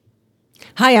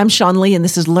Hi, I'm Sean Lee, and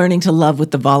this is Learning to Love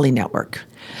with the Volley Network.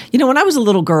 You know, when I was a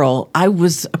little girl, I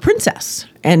was a princess.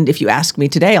 And if you ask me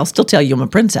today, I'll still tell you I'm a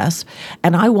princess.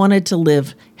 And I wanted to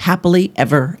live happily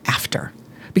ever after.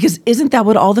 Because isn't that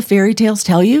what all the fairy tales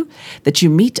tell you? That you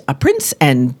meet a prince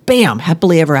and bam,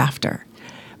 happily ever after.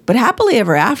 But happily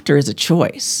ever after is a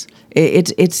choice.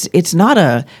 It's not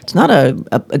a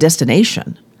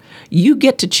destination. You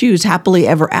get to choose happily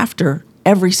ever after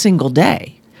every single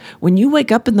day. When you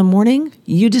wake up in the morning,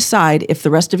 you decide if the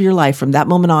rest of your life from that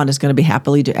moment on is going to be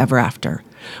happily ever after.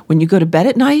 When you go to bed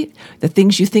at night, the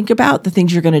things you think about, the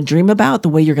things you're going to dream about, the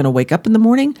way you're going to wake up in the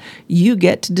morning, you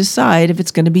get to decide if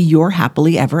it's going to be your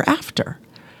happily ever after.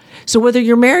 So whether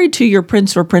you're married to your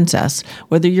prince or princess,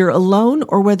 whether you're alone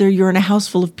or whether you're in a house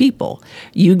full of people,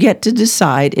 you get to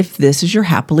decide if this is your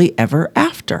happily ever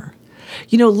after.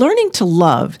 You know, learning to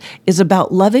love is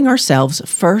about loving ourselves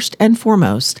first and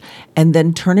foremost, and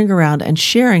then turning around and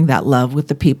sharing that love with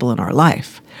the people in our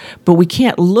life. But we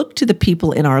can't look to the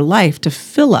people in our life to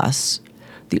fill us.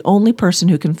 The only person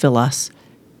who can fill us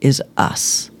is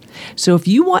us. So if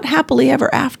you want happily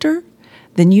ever after,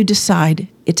 then you decide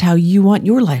it's how you want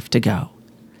your life to go.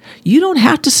 You don't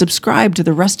have to subscribe to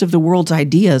the rest of the world's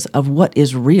ideas of what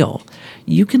is real.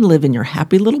 You can live in your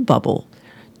happy little bubble,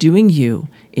 doing you,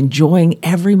 enjoying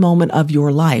every moment of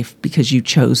your life because you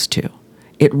chose to.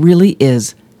 It really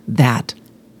is that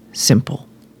simple.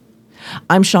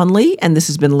 I'm Sean Lee, and this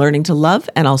has been Learning to Love,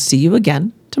 and I'll see you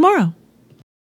again tomorrow.